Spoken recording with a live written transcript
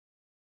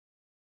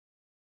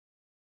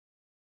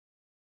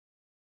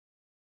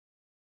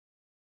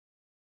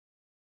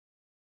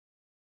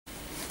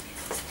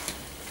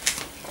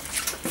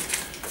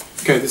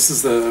Okay, this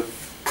is the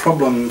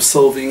problem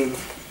solving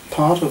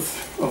part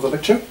of the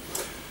lecture,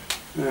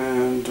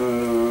 and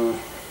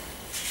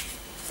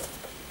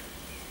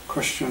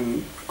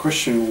question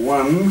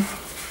 1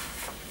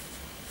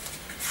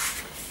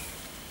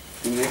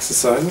 in the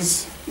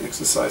exercises,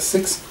 exercise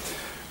 6.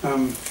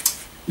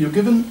 You're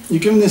given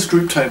this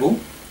group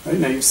table. Right?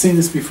 Now you've seen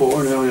this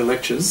before in earlier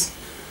lectures.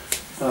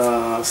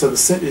 So the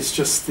set is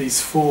just these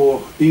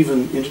 4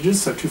 even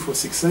integers, so 2, 4,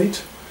 6,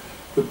 8.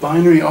 The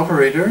binary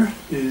operator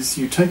is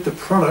you take the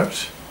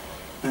product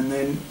and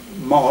then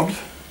mod,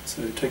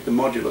 so take the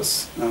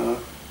modulus,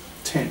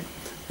 10.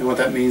 And what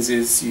that means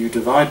is you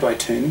divide by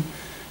 10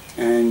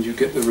 and you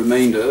get the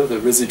remainder, the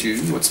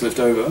residue, what's left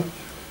over,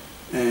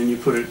 and you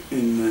put it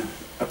in the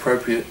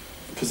appropriate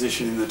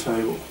position in the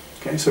table.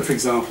 Okay, so for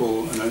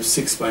example,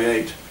 6 by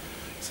 8.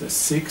 So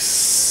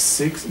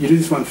 6, you do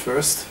this one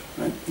first,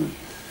 right? And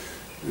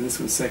this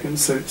one second.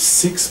 So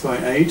 6 by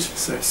 8,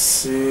 so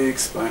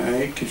 6 by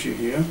 8 gives you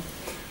here.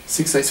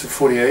 6 eighths for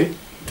 48,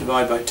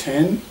 divide by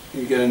 10,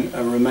 you get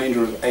a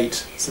remainder of 8.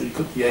 So you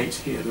put the 8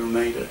 here, the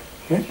remainder.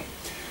 Okay.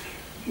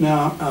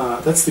 Now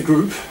that's the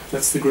group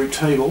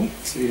table.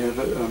 So you have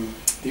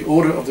the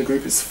order of the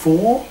group is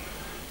 4.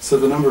 So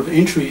the number of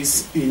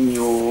entries in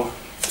your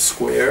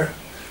square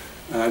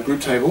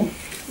group table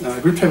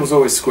is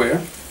always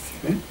square.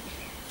 Okay.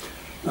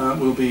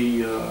 Will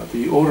be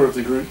the order of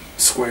the group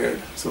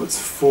squared. So it's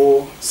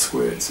 4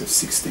 squared, so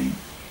 16.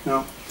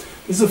 Now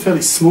this is a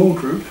fairly small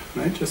group,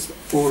 right? Just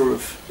the order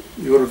of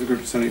the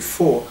group is only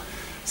 4.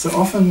 So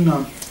often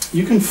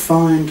you can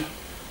find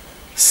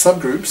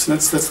subgroups. And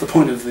that's the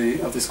point of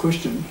this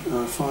question.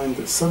 Find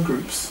the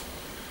subgroups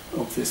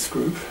of this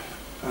group.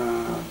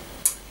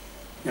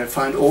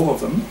 Find all of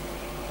them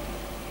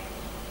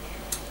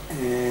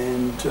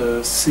and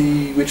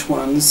see which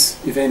ones,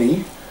 if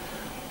any,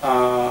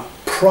 are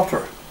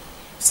proper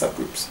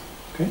subgroups.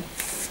 Okay.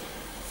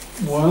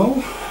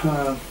 Well,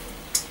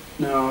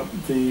 now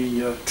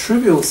the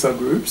trivial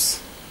subgroups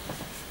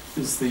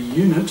is the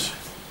unit,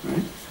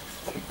 right,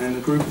 and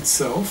the group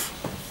itself.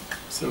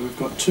 So we've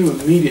got 2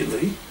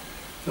 immediately,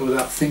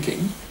 without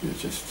thinking.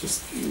 It's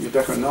just your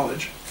background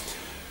knowledge.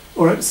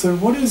 All right. So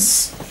what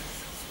is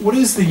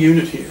the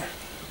unit here?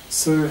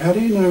 So how do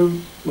you know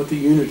what the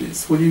unit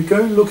is? Well, you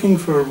go looking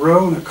for a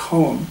row and a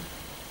column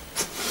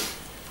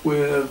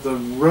where the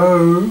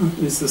row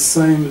is the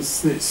same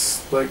as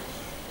this, like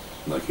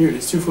here it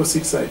is, 2, 4,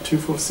 6, 8, 2,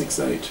 4, 6,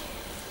 8.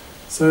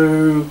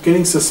 So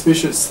getting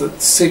suspicious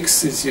that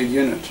 6 is your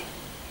unit,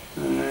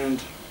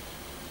 and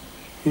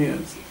here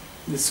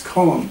this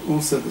column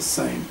also the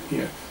same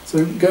here.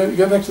 So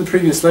go back to the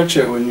previous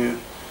lecture when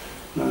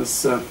I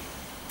was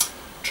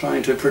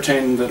trying to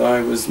pretend that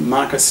I was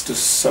Marcus de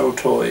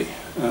Sautoy,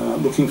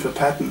 looking for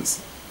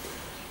patterns.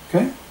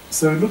 Okay,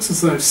 so it looks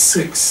as though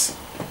 6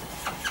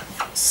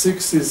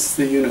 is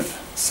the unit.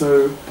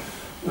 So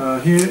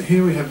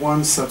here we have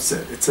one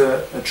subset. It's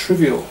a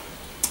trivial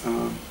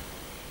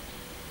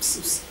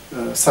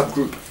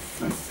subgroup.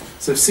 Right?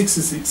 So 6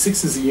 is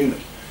the unit,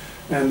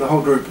 and the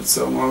whole group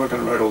itself. Well, I'm not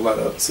going to write all that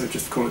up. So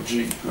just call it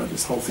G. Right?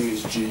 This whole thing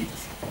is G.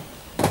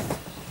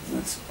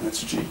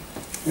 That's G.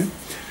 Okay?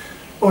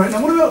 All right.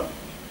 Now what about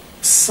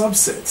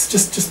subsets?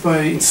 Just by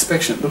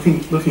inspection,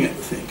 looking at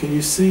the thing, can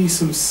you see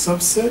some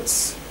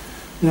subsets?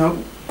 Now,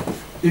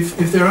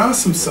 if there are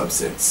some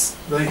subsets,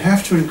 they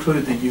have to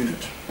include the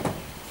unit.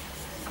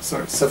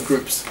 Sorry,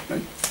 subgroups.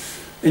 Right?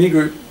 Any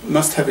group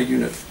must have a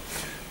unit.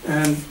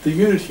 And the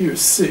unit here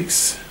is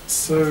 6,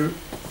 so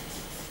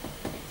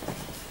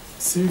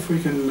see if we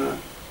can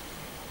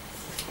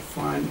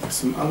find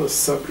some other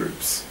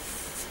subgroups.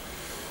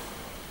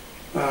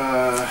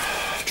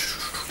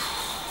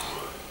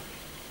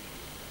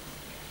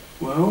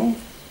 Well,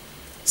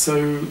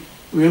 so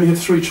we only have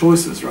 3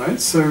 choices,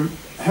 right? So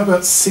how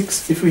about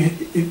 6, if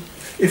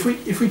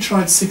we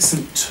tried 6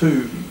 and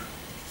 2,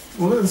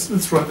 well,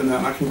 let's write them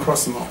down. I can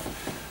cross them off.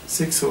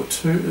 6 or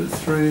 2,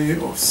 3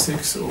 or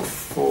 6 or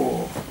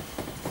 4.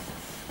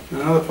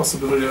 Another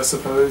possibility, I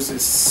suppose,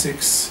 is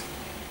 6.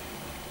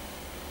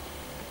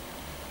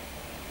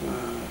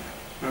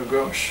 Oh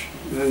gosh,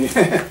 then you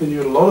have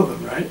a lot of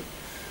them, right?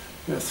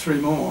 You have 3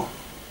 more.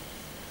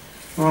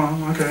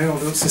 Oh, okay, I'll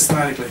do it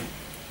systematically.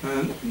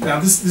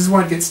 Now this is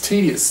why it gets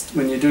tedious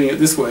when you're doing it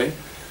this way.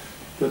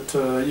 But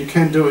you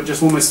can do it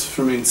just almost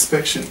from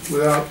inspection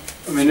without.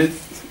 I mean,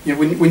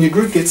 when your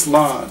group gets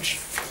large,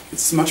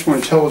 it's much more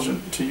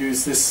intelligent to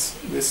use this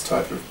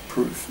type of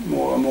proof,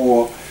 a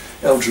more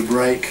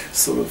algebraic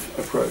sort of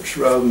approach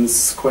rather than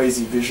this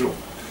quasi-visual,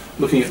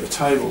 looking at the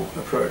table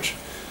approach.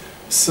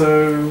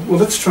 So, well,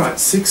 let's try it.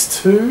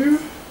 6, 2.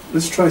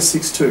 Let's try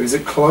 6, 2. Is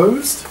it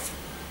closed?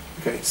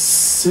 Okay,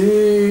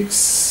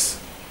 6,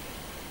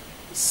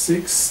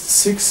 2.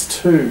 So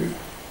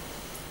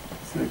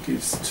it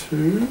gives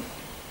 2.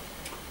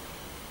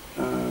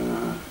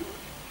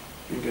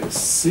 You get a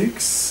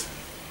 6.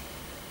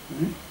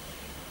 Okay.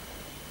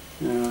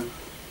 Now,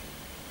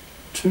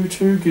 2,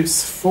 2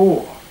 gives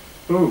 4.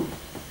 Oh,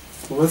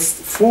 well,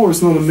 4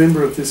 is not a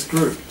member of this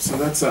group, so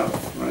that's out,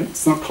 right?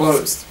 It's not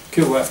closed.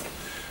 Kill that.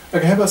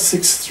 Okay, how about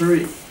 6,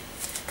 3?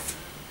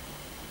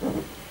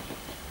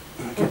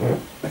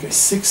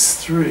 6,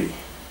 3.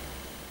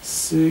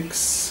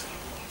 6.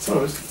 Sorry,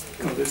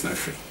 oh, there's no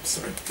free.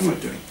 Sorry, what am I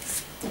doing?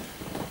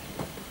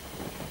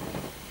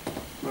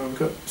 Well, we've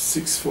got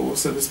 6, 4,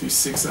 so this would be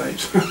 6,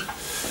 8.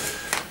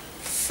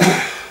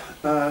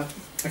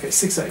 Okay,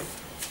 6, 8.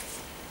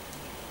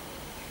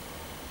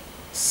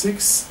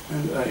 6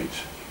 and 8.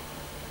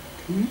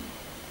 Okay.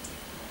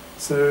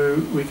 So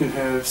we can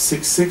have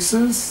 6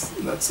 sixes,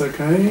 that's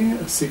okay.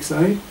 A 6,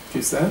 8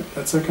 gives that,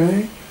 that's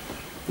okay.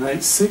 An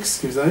 8,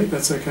 6 gives 8,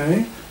 that's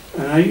okay.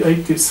 An 8,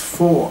 8 gives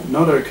 4,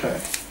 not okay.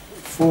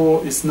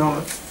 4 is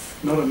not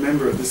a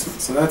member of this one,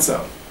 so that's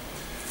out.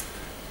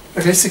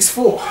 Okay, 6,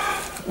 4.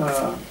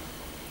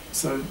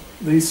 So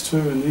these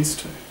two and these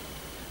two.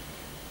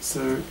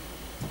 So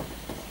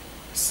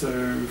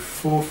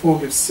 4, 4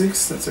 gives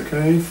 6, that's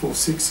okay. 4,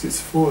 6 gives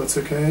 4, that's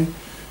okay.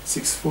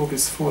 6, 4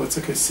 gives 4, that's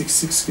okay. 6,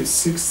 6 gives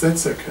 6,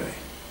 that's okay.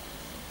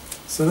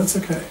 So that's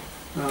okay,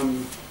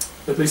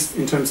 at least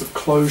in terms of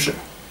closure.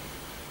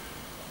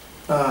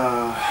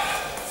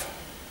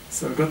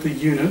 So I've got the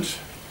unit,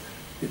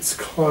 it's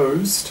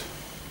closed.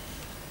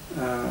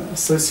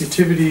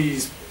 Associativity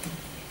is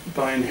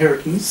by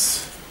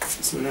inheritance,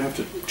 so we don't have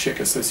to check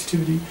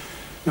associativity.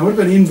 Now what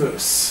about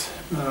inverse?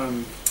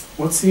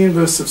 What's the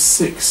inverse of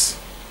 6?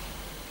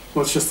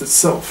 Well, it's just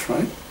itself,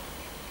 right?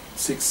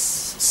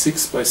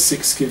 6 by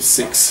 6 gives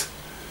 6.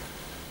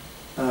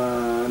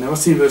 Now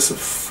what's the inverse of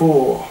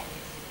 4?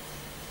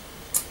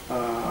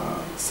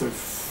 So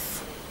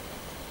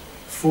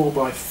 4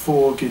 by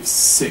 4 gives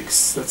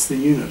 6. That's the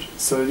unit.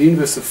 So the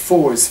inverse of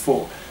 4 is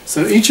 4.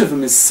 So each of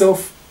them is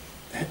self,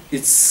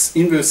 its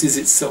inverse is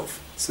itself.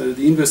 So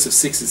the inverse of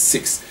 6 is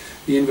 6.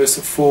 The inverse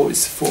of 4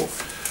 is 4.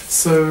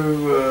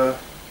 So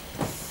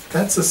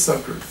that's a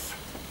subgroup.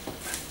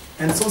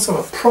 And it's also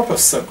a proper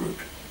subgroup,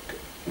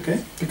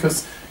 okay?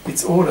 Because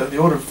its order, the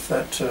order of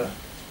that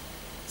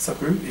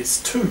subgroup is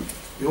 2.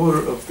 The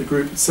order of the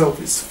group itself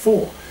is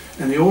 4.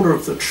 And the order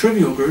of the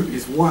trivial group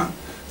is 1.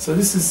 So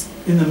this is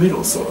in the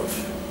middle, sort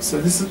of. So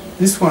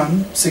this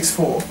one, 6,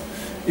 4,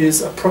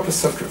 is a proper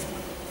subgroup.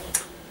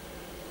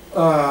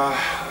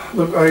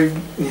 Look,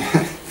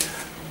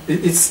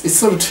 it's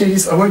sort of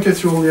tedious. I won't go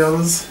through all the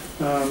others.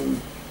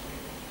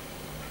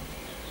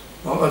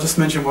 I'll just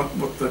mention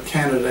what the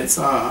candidates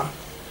are.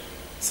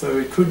 So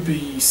it could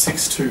be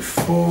 6, 2,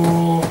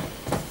 4.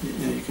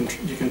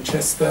 You can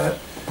test that.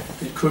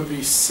 It could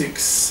be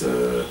 6,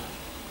 2,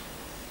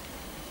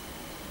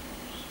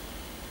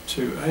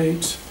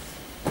 8.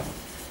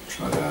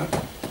 Try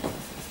that.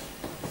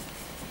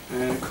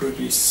 And it could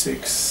be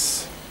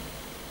 6,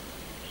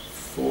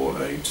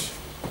 4, 8.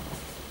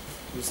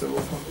 Is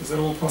that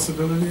all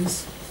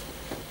possibilities?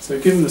 So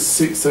given the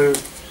 6, so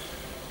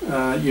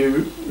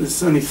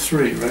there's only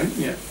 3, right?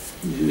 Yeah.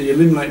 You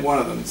eliminate one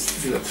of them.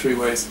 So do that 3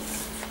 ways.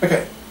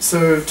 Okay.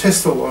 So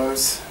test all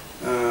those,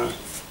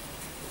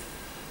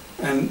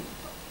 and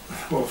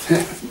well,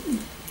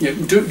 yeah,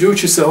 do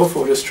it yourself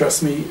or just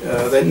trust me.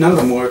 None of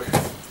them work.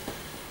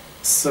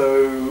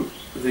 So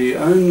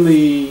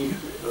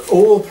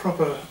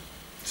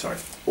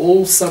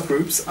all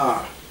subgroups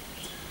are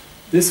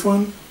this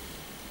one,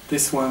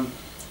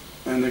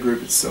 and the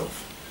group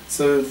itself.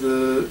 So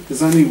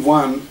there's only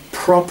one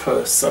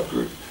proper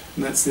subgroup,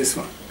 and that's this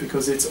one,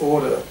 because its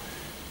order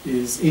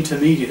is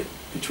intermediate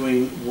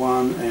between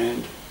 1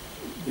 and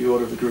the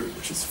order of the group,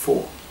 which is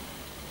 4.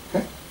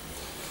 Okay?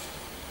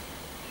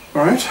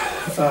 Alright,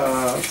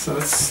 so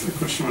that's the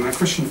question 1. Now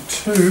question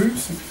 2,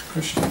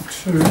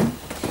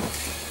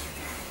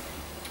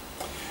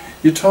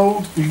 you're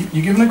told,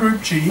 you're given a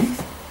group G,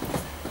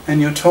 and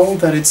you're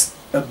told that it's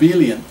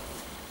abelian.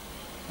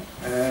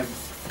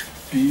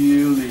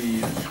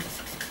 Abelian.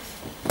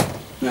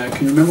 Now,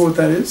 can you remember what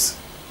that is?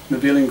 An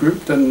abelian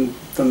group, done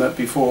that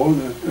before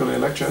in an earlier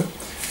lecture.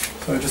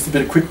 So just a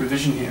bit of quick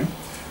revision here.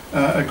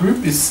 A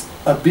group is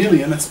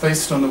abelian. It's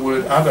based on the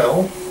word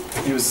Abel.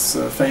 He was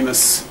a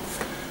famous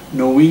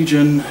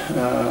Norwegian,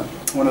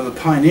 one of the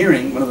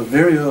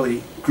very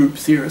early group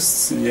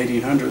theorists in the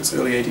 1800s,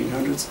 early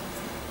 1800s,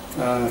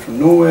 from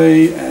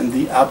Norway, and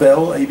the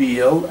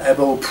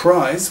Abel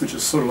Prize, which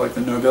is sort of like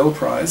the Nobel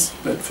Prize,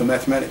 but for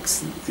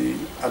mathematics. The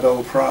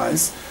Abel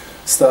Prize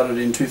started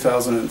in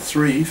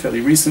 2003,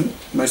 fairly recent.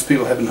 Most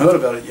people haven't heard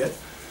about it yet,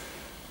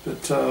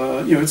 but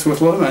it's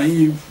worth a lot of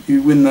money.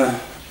 You win the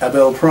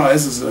Abel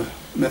Prize as a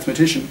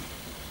mathematician,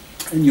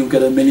 and you'll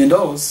get $1 million.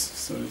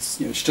 So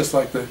it's just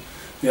like the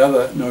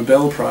other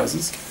Nobel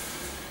Prizes.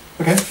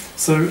 Okay,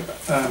 so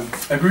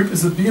a group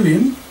is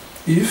abelian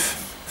if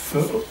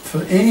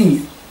for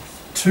any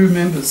 2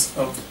 members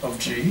of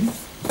G.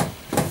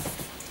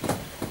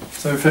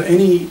 So for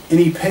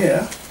any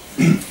pair,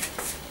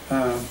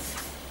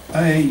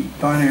 A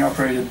binary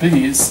operator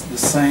B is the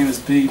same as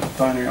B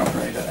binary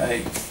operator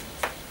A.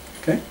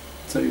 Okay,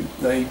 so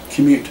they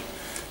commute.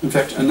 In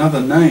fact, another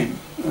name,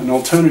 an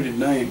alternative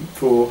name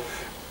for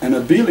an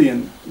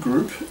abelian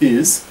group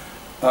is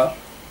a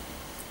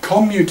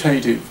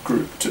commutative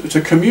group.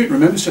 To commute,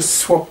 remember, is just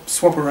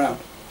swap around.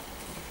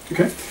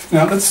 Okay.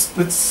 Now this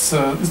is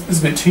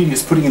a bit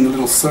tedious putting in the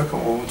little circle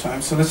all the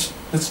time. So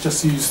let's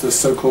just use the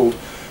so-called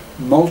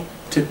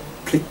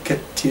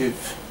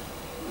multiplicative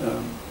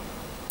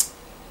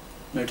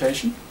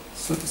notation.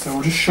 So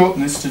we'll just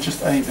shorten this to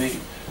just AB.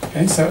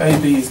 Okay, so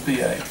AB is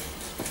BA.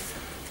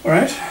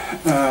 Alright,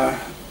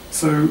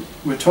 so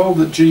we're told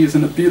that G is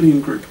an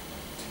abelian group.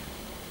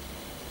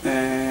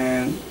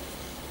 And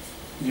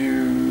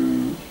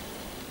you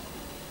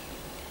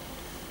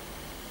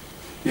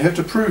have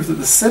to prove that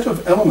the set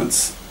of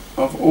elements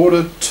of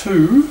order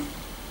 2,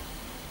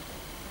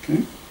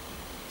 okay,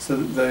 so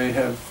that they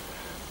have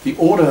the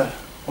order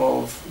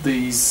of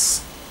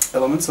these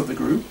elements of the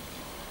group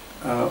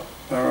are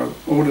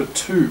order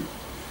 2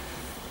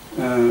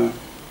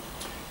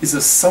 is a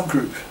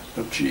subgroup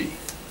of G.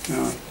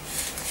 Now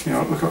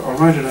look, I'll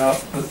write it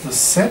out. That the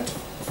set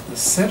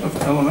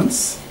of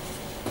elements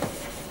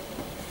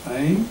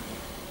A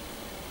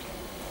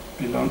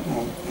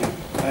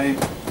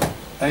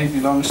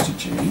belongs to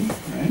G,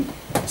 right?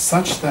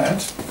 Such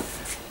that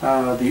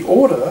the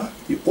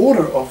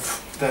order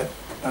of that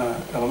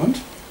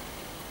element,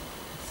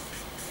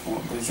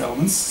 or these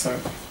elements, so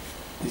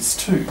is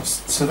 2.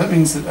 So that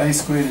means that A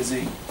squared is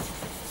E.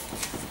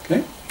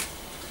 Okay.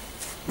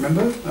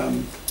 Remember,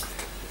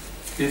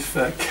 if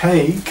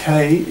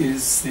k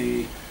is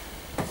the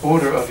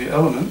order of your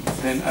element,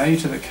 then A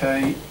to the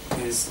k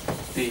is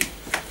E.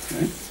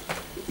 Okay.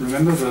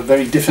 Remember the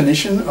very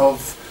definition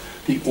of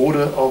the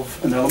order of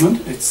an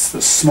element. It's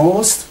the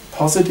smallest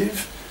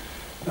positive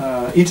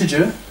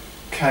integer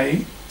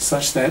k,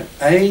 such that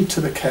A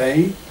to the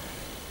k,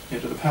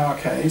 to the power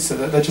k, so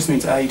that just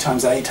means A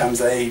times A times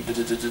A,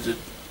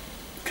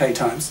 k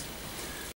times,